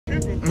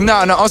No,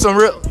 on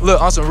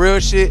some real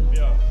shit.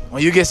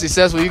 When you get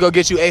successful, you go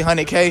get you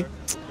 800K.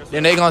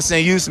 Then they gonna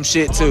send you some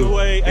shit too. You know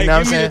what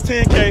I'm saying?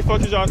 10K,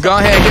 fuck is y'all go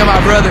ahead and get my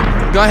brother.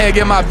 Go ahead and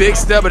get my big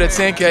step of the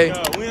 10K.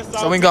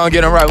 So we gonna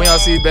get him right. We don't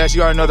see back.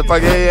 You already know the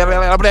fuck. He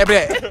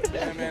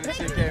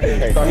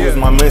was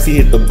my man, he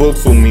hit the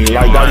books with me.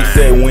 Like Daddy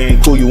said, we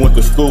ain't cool, you went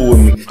to school with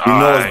me. You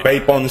know it's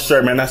Bape on the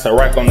shirt, man, that's a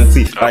rack on the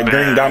tee. Like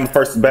Green got me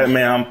first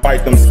Batman, I'm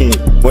fight them schemes.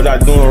 What I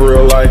do in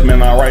real life,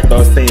 man, I write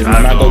those things.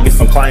 Man, I go get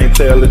some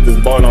clientele, let this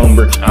ball on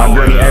brick. My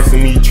granny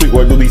asking me, treat,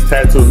 what do these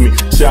tattoos me?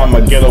 Shit, I'm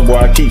a ghetto boy,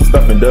 I keep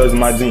stuffing does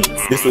my jeans.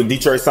 This what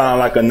Detroit sound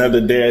like,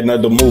 another day,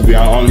 another movie.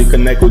 I only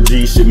connect with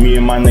G shit, me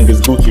and my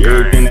niggas Gucci,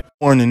 everything.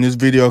 Warning, this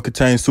video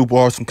contains super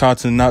awesome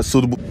content not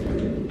suitable.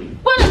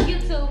 What up,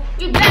 YouTube?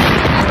 We back with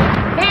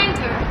another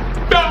banger.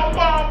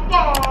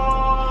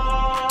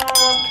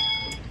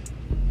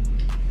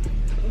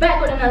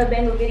 Back with another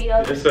banger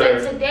video. Yes, sir.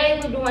 And today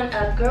we're doing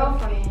a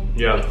girlfriend,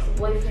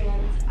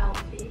 ex-boyfriend's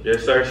outfit.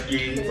 Yes, sir,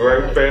 Ski.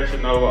 Very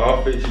Fashion Nova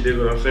outfit, you dig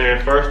what I'm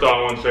saying? First off,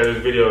 I want to say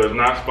this video is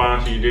not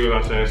sponsored, you dig what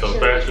I'm saying? So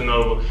Fashion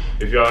Nova,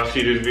 if y'all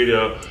see this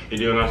video, you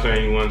dig what I'm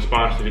saying, you want to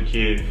sponsor the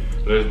kid,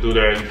 let's do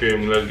that, you feel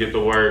me? Let's get to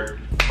work.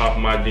 Pop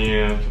my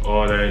DMs,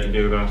 all that, you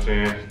dig what I'm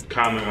saying?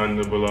 Comment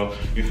under below,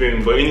 you feel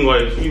me? But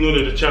anyways, if you new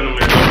to the channel,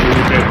 man, don't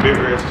forget that big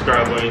red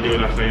subscribe button, you dig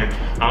what I'm saying?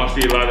 I don't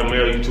see a lot of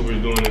male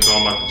YouTubers doing this, so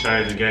I'm about to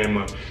change the game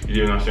up, you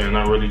dig what I'm saying? I'm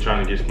not really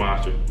trying to get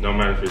sponsored. No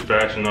matter if it's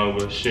Fashion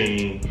Nova,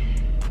 Sheen,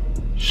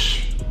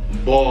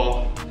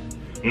 Ball,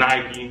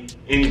 Nike,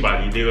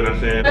 anybody, you dig what I'm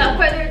saying? Without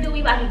further ado,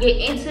 we about to get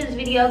into this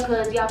video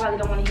because y'all probably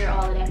don't want to hear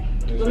all of that.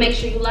 So make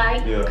sure you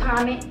like,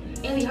 comment,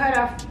 and we heard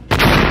our...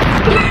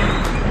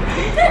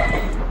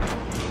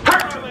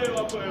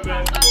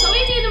 So we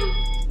need them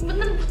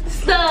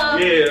sub.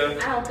 Yeah.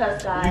 I don't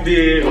cuss, guys. You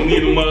did. We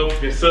need a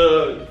motherfucking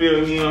sub.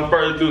 You feel me?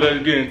 Further ado,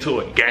 let's get into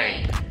it.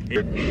 Gang.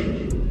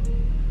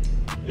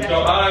 It's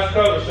your eyes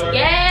color, sir.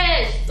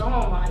 Yes.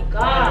 Oh my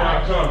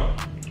God.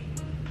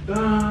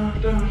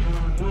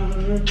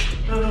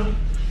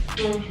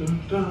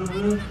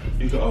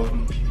 You can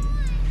open.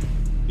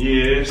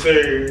 Yeah,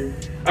 sir.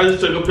 I just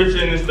took a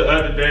picture in this the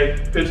other day.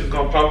 Picture's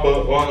gonna pop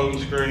up all on the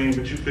screen,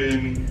 but you feel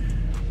me?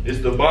 It's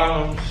the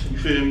bottoms, you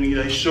feel me?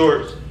 They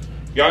shorts.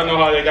 Y'all know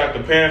how they got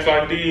the pants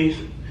like these?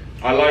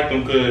 I like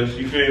them because,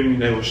 you feel me?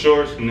 They were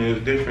shorts and it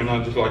was different,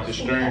 not just like the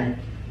string.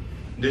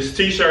 This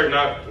t-shirt,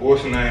 not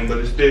what's the name, but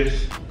it's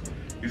this.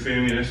 You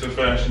feel me? It's a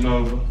Fashion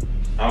Nova.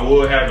 I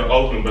would have it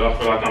open, but I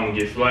feel like I'm gonna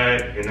get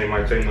flagged and they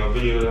might take my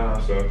video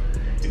down, so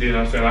you did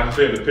what I'm saying? Like I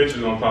said, the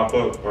picture's gonna pop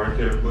up right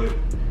there, but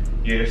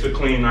yeah, it's a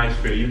clean, nice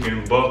fit. You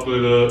can buckle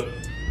it up,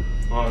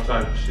 all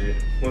type of shit.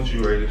 What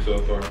you rate it so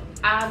far?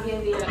 I'll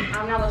give it,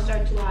 I'm not gonna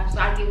start too high, so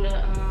I'll give it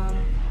a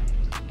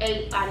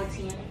 8 out of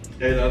 10.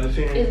 8 out of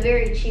 10? It's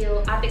very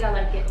chill. I think I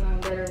like it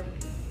better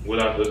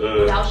without the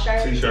without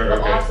shirt, t-shirt, but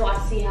okay. also I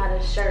see how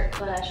the shirt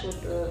clash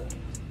with the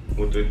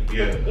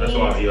that's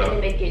why, and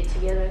make it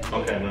together.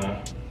 Okay,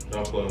 nah,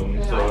 don't play with me.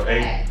 And So like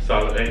 8,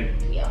 solid 8.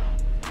 Yeah.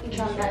 You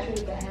trying to match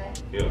with the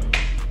hat? Yeah.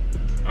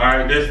 All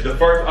right, this the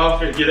first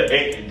outfit. Get an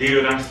 8. You dig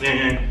what I'm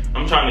saying?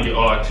 I'm trying to get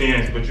all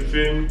 10s, but you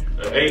feel me?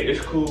 An 8 is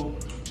cool.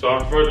 So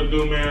without further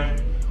ado, man,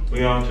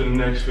 we on to the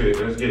next fit.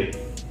 Let's get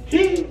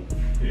it.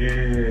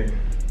 Yeah.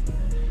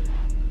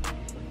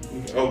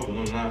 You can open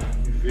them now.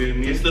 You feel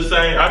me? It's the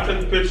same. I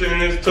took a picture in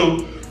this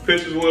too.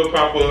 Pictures will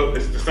pop up.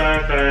 It's the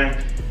same thing.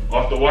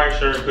 Off the white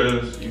shirt,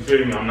 because you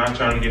feel me, I'm not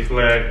trying to get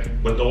flagged.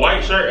 But the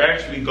white shirt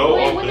actually go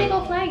off what they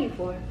gonna flag you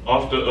for?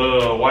 Off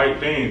the white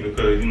thing,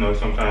 because you know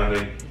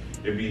sometimes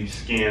they be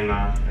skin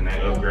now and they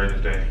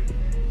upgraded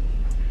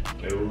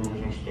they rules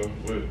and stuff.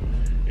 But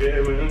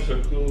yeah, man, that's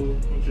a cool.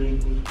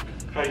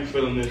 How you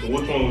feeling this? How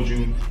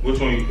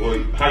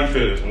you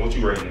feel this and what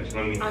you rating this? I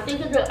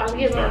think I'm gonna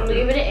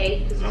give it an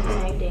 8 because it's the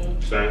same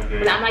thing. Same thing.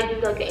 But I might give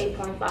it like an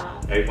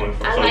 8.5.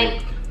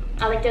 8.5.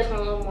 I like this one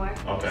a little more.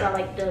 Okay. Because I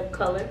like the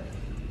color.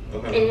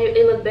 Okay. And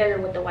it looked better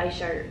with the white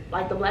shirt.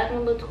 Like the black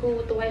one looked cool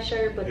with the white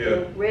shirt, but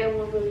the red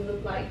one really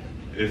looked like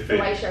the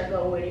white shirt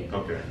go with it.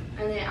 Okay.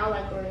 And then I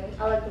like red.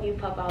 I like when you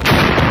pop out.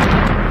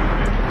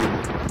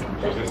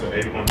 So this is an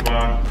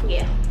 8.5?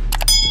 Yeah.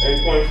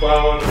 8.5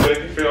 on the back.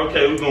 You feel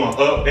okay? We're going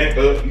up and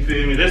up. You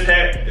feel me? This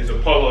hat is a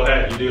polo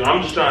hat. You do.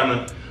 I'm just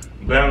trying to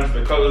balance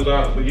the colors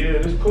out, but yeah,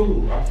 it's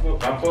cool. I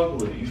fuck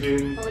with it. You feel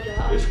me?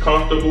 It's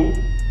comfortable.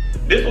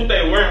 This what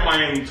they wear in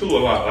Miami too a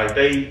lot. Like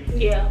the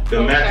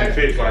matching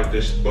fits, like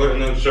this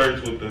button-up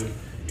shirts with the,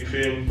 you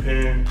feel me,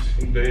 pants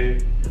and they.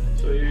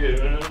 So yeah,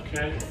 man,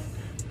 okay.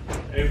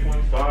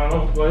 8.5,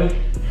 don't play.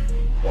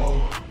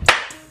 Whoa.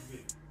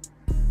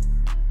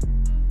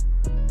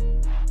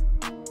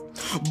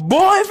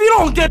 Boy, if you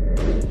don't get...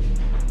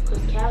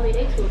 Cause Cali,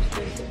 they too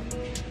expensive.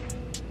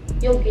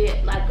 You'll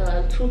get like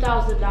a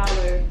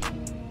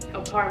 $2,000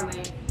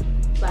 apartment,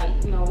 like,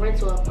 you know,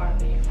 rental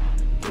apartment.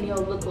 And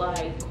it'll look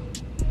like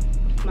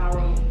my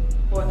room.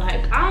 Or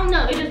like, I don't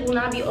know, it just will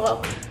not be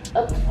up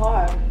to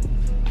par.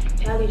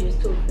 Cali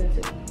just too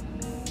expensive.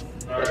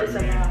 But it's a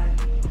vibe.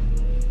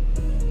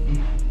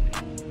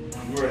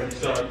 I'm ready,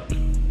 sorry.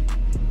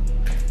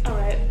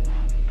 Alright.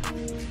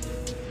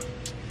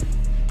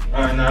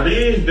 Alright, now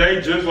these,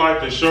 they just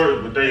like the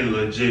shorts, but they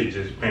legit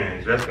just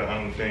pants. That's the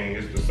only thing.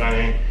 It's the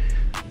same.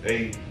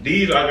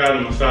 These I got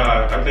on the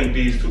side. I think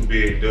these too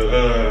big.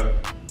 The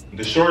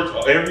shorts,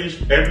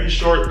 every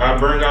short I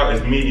bring out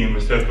is medium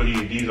except for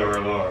these. These are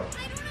large.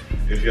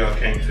 If y'all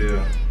can't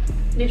tell.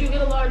 Did you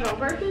get a large on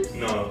purpose?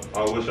 No,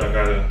 I wish I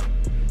got a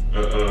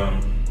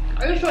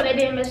Are you sure they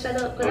didn't mess that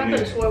up? Because I could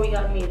have swore we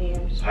got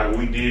mediums.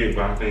 We did,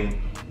 but I think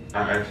I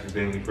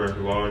accidentally pressed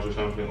a large or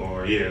something,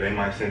 or yeah, they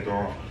might send it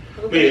wrong.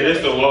 But yeah,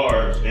 it's the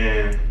large,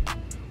 and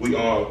we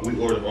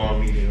ordered all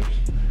mediums.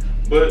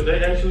 But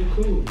they actually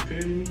cool, you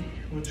feel me?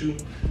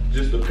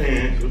 Just the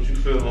pants, what you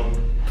feel on,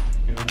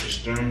 you know, the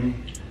string.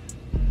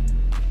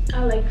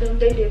 I like them,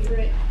 they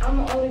different.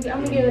 I'm gonna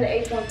give it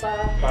an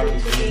 8.5.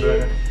 Pockets in the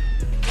back.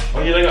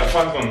 Oh yeah, they got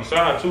pockets on the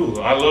side too.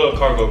 I love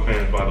cargo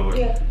pants, by the way.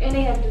 Yeah, and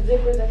they have the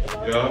zippers at the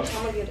bottom. Yeah. I'm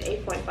gonna give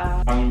it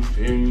 8.5. You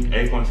feel me?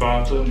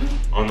 8.5 too?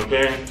 On the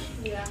pants?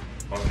 Yeah.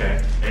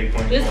 Okay,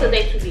 8.5. Just because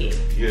they too big.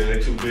 Yeah, they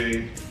too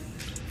big.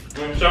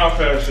 Shout out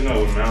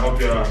Fashionnovarates, man. I hope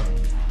y'all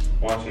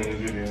watching this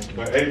video.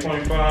 But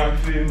 8.5,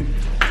 feel me?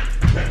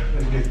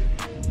 Let's get it.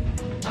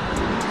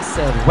 I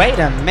said, wait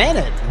a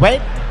minute.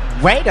 Wait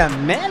a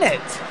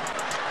minute.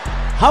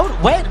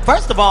 Wait,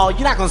 first of all,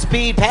 you're not gonna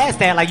speed past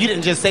that like you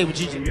didn't just say what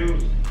you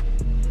just.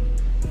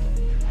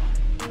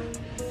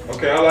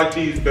 Okay, I like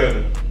these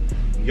better.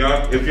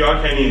 Y'all, if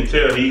y'all can't even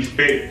tell, these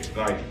fit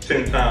like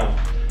 10 times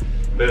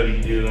better,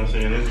 you know what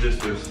I'm saying? It's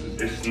just,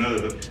 it's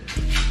snug.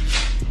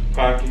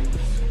 Pockets.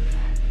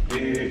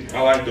 Yeah,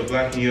 I like the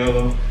black and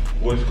yellow.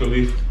 What's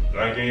Khalifa?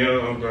 Black and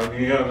yellow, black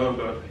and yellow,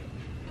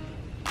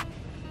 black.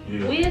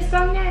 Yeah. We just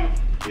sung that?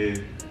 Yeah.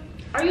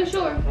 Are you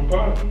sure? I'm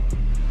positive.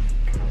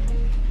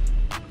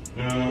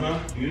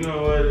 You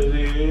know what it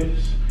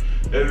is.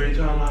 Every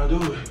time I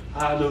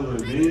do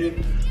it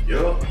big.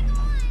 Yup.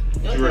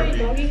 Okay,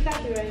 don't get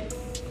copyrighted.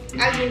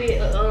 I give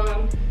it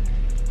a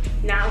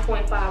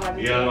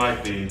 9.5. Yeah, I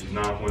like these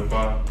 9.5.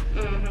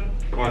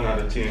 Mm-hmm. 1 out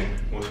of 10.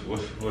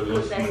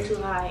 What's that's too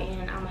high,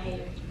 and I'm a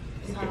hater.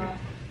 It's high.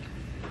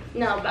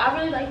 No, but I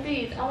really like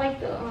these. I like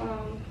the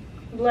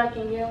black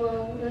and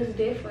yellow. It's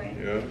different.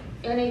 Yeah.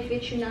 And they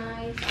fit you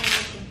nice. I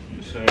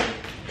like The same.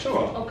 Sure.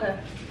 Okay.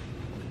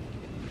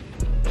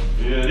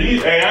 Yeah,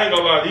 these. Hey, I ain't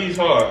gonna lie. These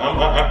hard.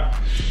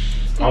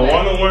 I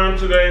want to wear them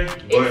today,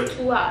 but it's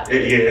too hot. Yeah,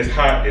 it's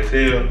hot as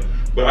hell.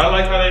 But I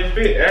like how they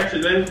fit.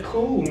 Actually, they're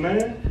cool,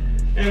 man.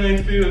 And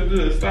they feel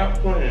good. Stop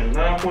playing.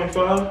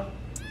 9.5.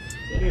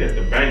 Yeah, at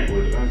the bank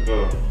with it. Let's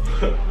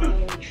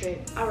go.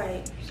 Trick. All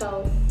right,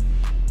 so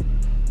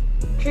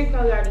Trick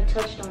probably already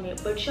touched on it,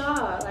 but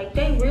y'all, like,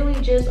 they really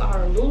just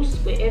are loose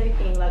with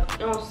everything.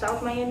 Like on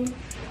South Miami,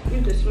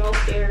 you can smoke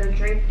there,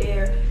 drink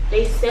there.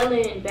 They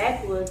selling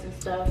backwoods and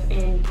stuff,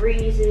 and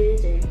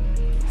breezes and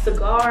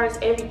cigars,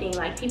 everything.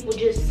 Like, people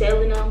just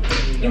selling them.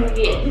 You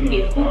can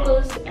get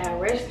hookahs at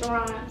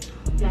restaurants.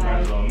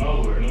 Like,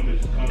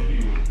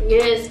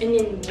 yes, and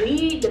then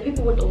weed. The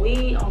people with the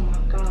weed. Oh my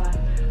God!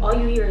 All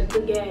you hear is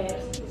good gas.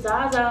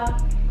 Zaza,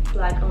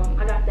 like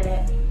I got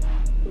that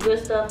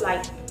good stuff.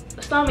 Like,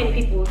 so many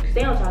people, because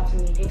they don't talk to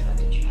me, they talk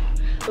to you.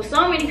 But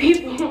so many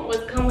people was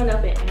coming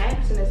up and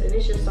asking us, and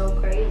it's just so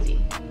crazy.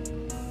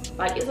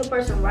 Like, it's a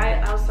person right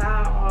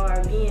outside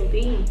our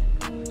B&B,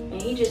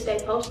 and he just stay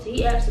posted.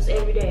 He asks us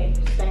every day.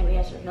 Same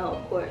answer, no,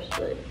 of course,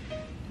 but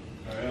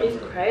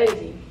it's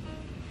crazy.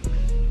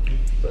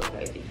 Real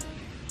crazy.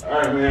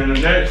 Alright, man, the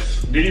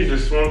next, these are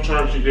swim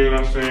trunks, you dig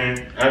what I'm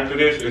saying? After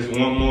this, it's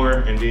one more,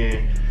 and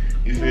then,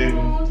 you feel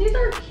me? These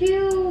are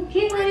cute.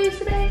 Can you wear these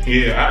today?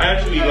 Yeah, I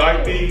actually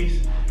like these.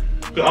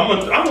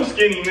 I'm a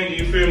skinny nigga,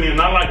 you feel me?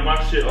 And I like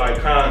my shit like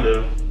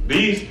kinda.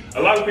 These,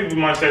 a lot of people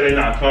might say they're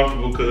not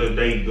comfortable because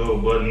they go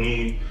butt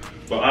knee.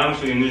 But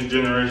honestly, in this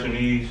generation,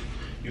 these,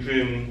 you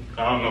feel me?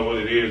 I don't know what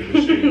it is,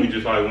 but shit, we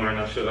just like wearing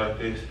our shit like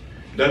this.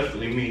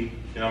 Definitely me,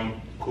 and I'm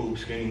a cool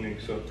skinny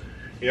nigga, so.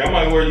 Yeah, I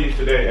might wear these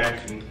today,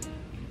 actually.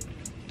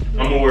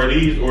 I'm gonna wear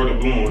these or the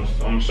blue ones.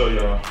 I'm gonna show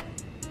y'all.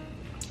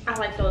 I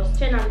like those.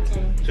 10 out of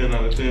 10. 10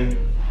 out of 10.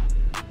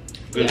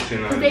 Good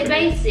 10 out of 10. They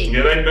basic.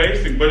 Yeah, they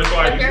basic, but it's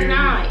like, but they're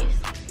nice.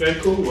 They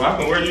cool. I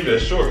can wear these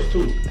as shorts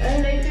too.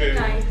 And they fit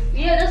nice.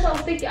 Yeah, that's what I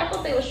was thinking. I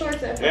thought they were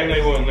shorts at first. And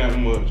they wasn't that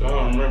much. I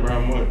don't remember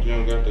how much. You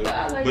don't got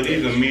that. But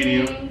these are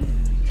medium.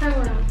 Turn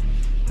around.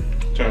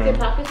 Turn The around.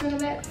 pockets in the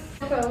back.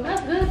 Bro,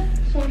 that's good.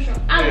 Swim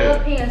trunk. I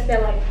love pants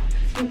that like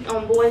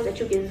on boys that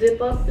you can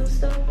zip up and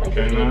stuff. Like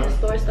Okay, you now. can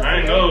store stuff. I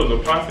ain't know there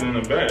was a pocket in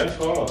the back. That's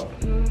hard.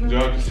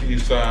 Y'all can see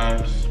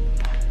size.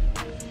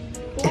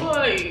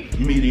 Boy.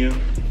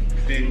 Medium.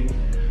 See?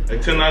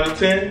 Like 10 out of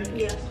 10?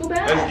 Yeah, too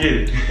bad. Let's get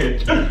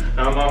it.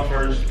 I'm my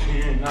first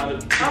 10 out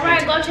of 10. All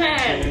right, go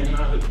 10. 10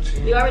 out of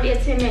 10. We already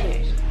at 10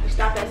 minutes. We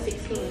stopped at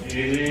 16.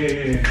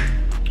 Yeah.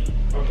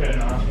 Okay,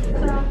 now.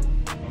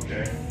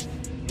 Okay.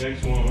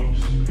 Next ones.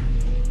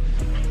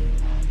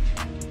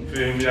 You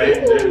feel me?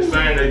 They're the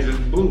same, they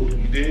just blue.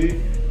 You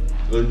dig?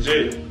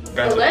 Legit.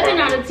 Got 11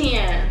 out of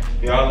 10.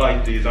 Yeah, I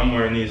like these. I'm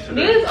wearing these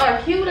today. These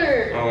are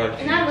cuter. I like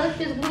and these. I love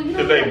this blue. You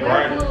know, They wear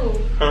brighter. blue.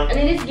 Huh? And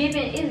then it's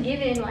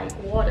giving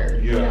like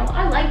water. Yeah. You know,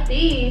 I like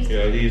these.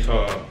 Yeah, these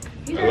hard.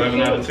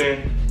 11 out of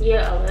 10?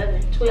 Yeah,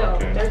 11, 12,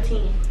 Okay.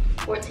 13,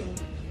 14.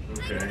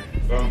 Okay,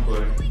 don't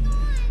play.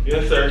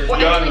 Yes, sir. Well,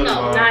 Y'all actually, know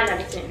no, the 9 vibe.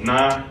 out of 10. 9?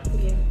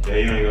 Yeah. Yeah,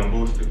 you ain't gonna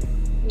boost it.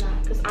 Nah,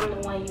 because I'm the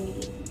one you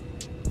need.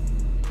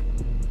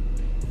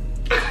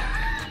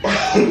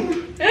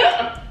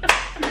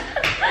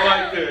 I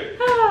like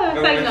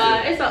that. Thank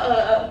God. It's a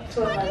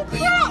 12 out of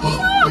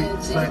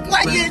 10.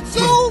 Why you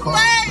too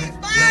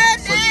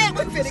fast, man?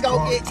 We finna go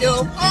get you.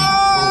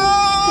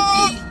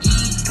 Oh,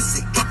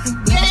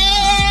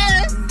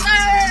 yes,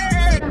 sir.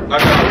 I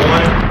got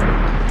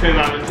 1 10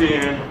 out of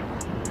 10.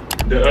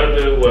 The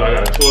other, well, I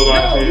got 12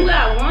 out of 10. No, you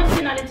got 1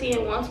 10 out of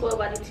 10, 1 12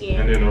 out of 10.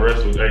 And then the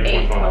rest was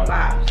 8.5.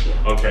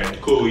 8.5. Okay,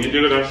 cool. You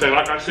dig what I'm saying?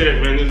 Like I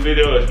said, man, this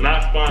video is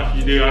not sponsored.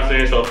 You dig what I'm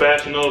saying? So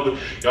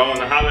Fashionnovarates, y'all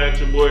wanna holler at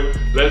your boy?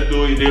 Let's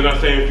do it. You dig what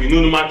I'm saying? If you're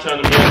new to my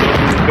channel, man, don't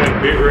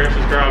respect big red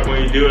subscribe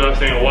when you dig what I'm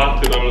saying.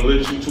 Watch it. I'm gonna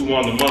let YouTube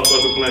on the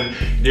motherfucker planet.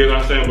 You dig what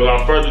I'm saying?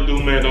 Without further ado,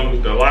 man, don't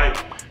forget to like,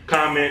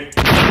 comment.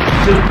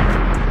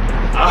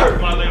 I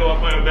hurt my leg while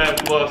playing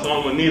basketball, so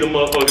I'm gonna need a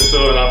motherfucker.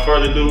 So without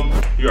further ado,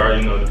 you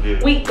already know the deal.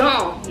 We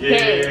gone.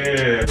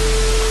 Yeah.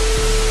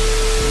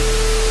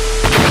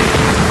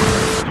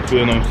 You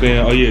feel what I'm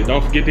saying? Oh yeah,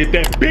 don't forget to hit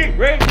that big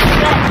red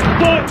subscribe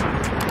button.